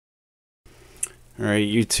Alright,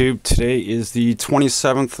 YouTube, today is the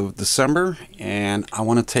 27th of December, and I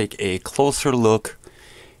want to take a closer look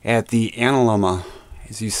at the analemma,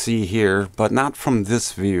 as you see here, but not from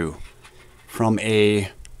this view. From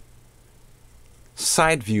a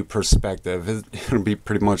side view perspective, it'll be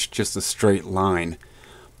pretty much just a straight line.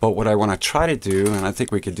 But what I want to try to do, and I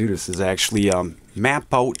think we could do this, is actually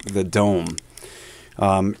map out the dome.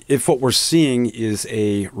 If what we're seeing is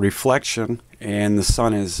a reflection and the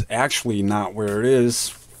sun is actually not where it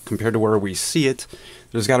is compared to where we see it,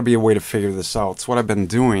 there's got to be a way to figure this out. So what I've been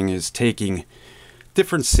doing is taking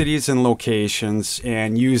different cities and locations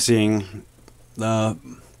and using the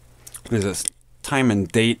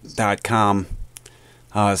timeanddate.com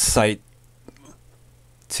site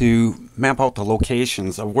to map out the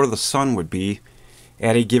locations of where the sun would be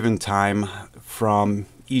at a given time from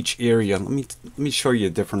each area. Let me show you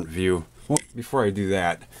a different view. Well, before I do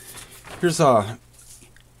that, here's a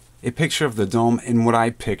picture of the dome and what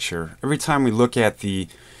I picture. Every time we look at the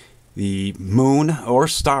moon or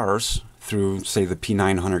stars through, say, the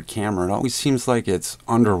P900 camera, it always seems like it's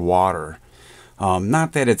underwater.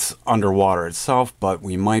 Not that it's underwater itself, but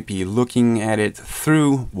we might be looking at it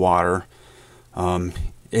through water.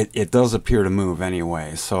 It does appear to move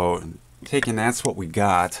anyway. So taking that's what we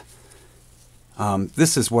got.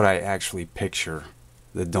 This is what I actually picture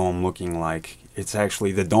the dome looking like. It's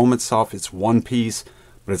actually the dome itself. It's one piece,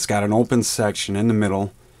 but it's got an open section in the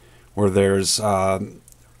middle where there's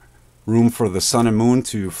room for the sun and moon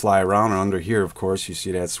to fly around. And under here, of course, you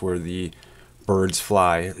see that's where the birds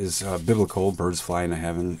fly. Is biblical. Birds fly into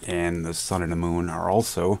heaven, and the sun and the moon are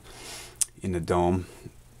also in the dome.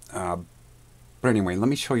 But anyway, let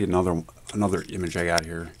me show you another image I got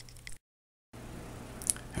here.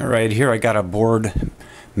 Alright, here I got a board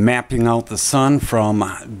mapping out the sun from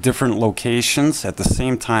different locations at the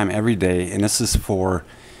same time every day, and this is for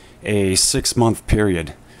a 6-month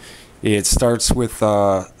period. It starts with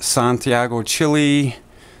Santiago, Chile.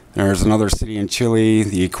 There's another city in Chile,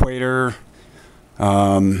 the equator,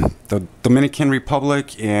 the Dominican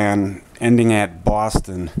Republic, and ending at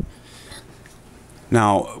Boston.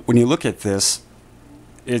 Now, when you look at this,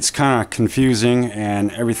 it's kind of confusing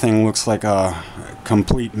and everything looks like a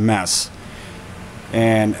complete mess.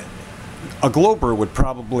 And a glober would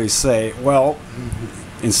probably say, well,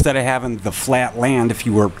 instead of having the flat land, if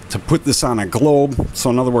you were to put this on a globe,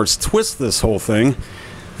 so in other words twist this whole thing,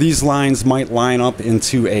 these lines might line up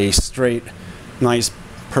into a straight, nice,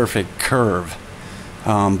 perfect curve.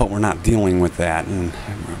 But we're not dealing with that, and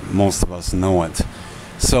most of us know it.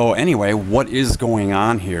 So anyway, what is going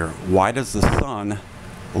on here? Why does the sun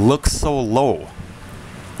look so low?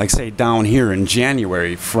 Like, say, down here in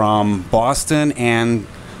January from Boston and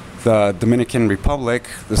the Dominican Republic,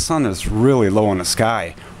 the sun is really low in the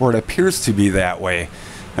sky, or it appears to be that way.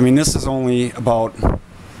 I mean, this is only about,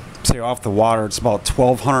 say, off the water, it's about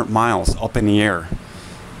 1,200 miles up in the air,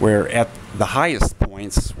 where at the highest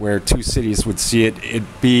points where two cities would see it,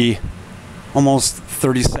 it'd be almost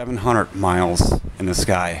 3,700 miles in the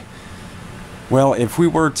sky. Well, if we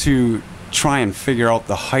were to try and figure out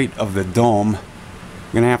the height of the dome,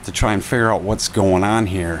 we're going to have to try and figure out what's going on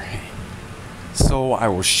here. So I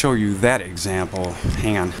will show you that example.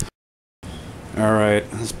 Hang on. Alright,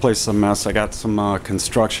 this place is a mess. I got some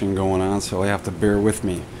construction going on, so you have to bear with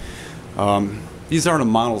me. These are the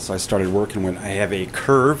models I started working with. I have a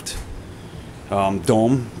curved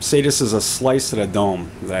dome. Say this is a slice of the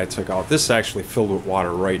dome that I took out. This is actually filled with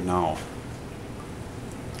water right now.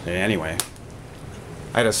 Okay, anyway,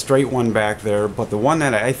 I had a straight one back there, but the one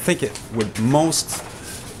that I think it would most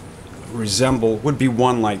resemble would be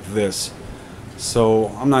one like this. So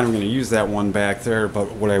I'm not even going to use that one back there,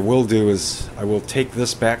 but what I will do is I will take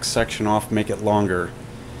this back section off, make it longer,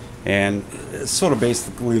 and it sort of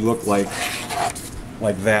basically look like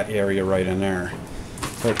that area right in there.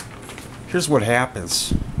 But here's what happens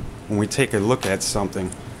when we take a look at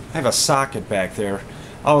something. I have a socket back there.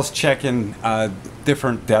 I was checking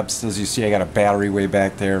different depths. As you see, I got a battery way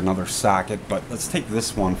back there, another socket, but let's take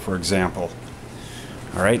this one for example.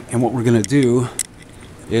 Alright, and what we're going to do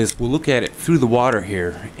is we'll look at it through the water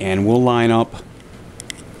here, and we'll line up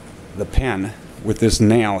the pen with this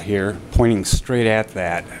nail here pointing straight at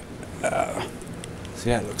that. See,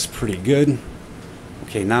 that looks pretty good.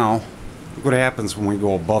 Okay, now look what happens when we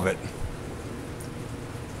go above it.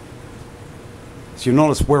 So you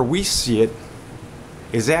notice where we see it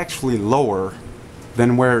is actually lower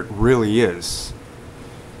than where it really is.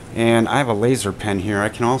 And I have a laser pen here. I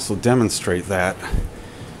can also demonstrate that.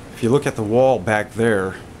 If you look at the wall back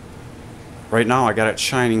there, right now I got it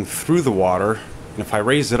shining through the water, and if I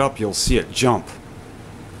raise it up, you'll see it jump.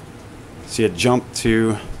 See it jump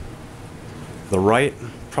to The right,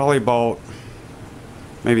 probably about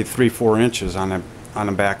maybe 3-4 inches on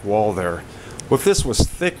the back wall there. Well, if this was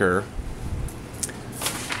thicker,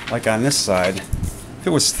 like on this side, if it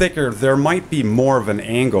was thicker, there might be more of an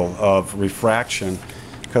angle of refraction,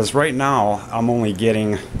 because right now I'm only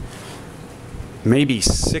getting maybe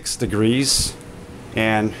 6 degrees,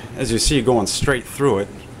 and as you see, going straight through it,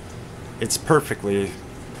 it's perfectly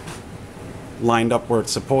lined up where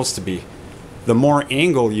it's supposed to be. The more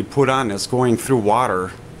angle you put on this going through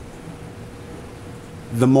water,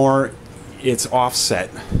 the more it's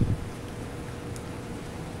offset.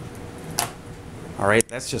 Alright,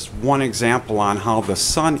 that's just one example on how the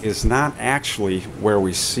sun is not actually where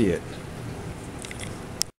we see it.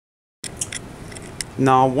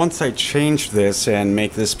 Now, once I change this and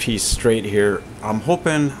make this piece straight here, I'm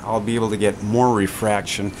hoping I'll be able to get more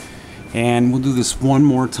refraction. And we'll do this one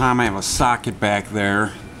more time. I have a socket back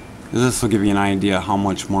there. This will give you an idea how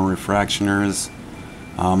much more refraction there is.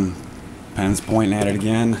 Pen's pointing at it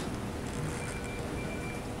again.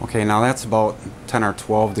 Okay, now that's about 10 or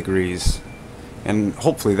 12 degrees. And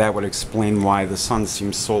hopefully that would explain why the sun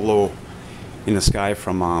seems so low in the sky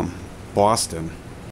from Boston.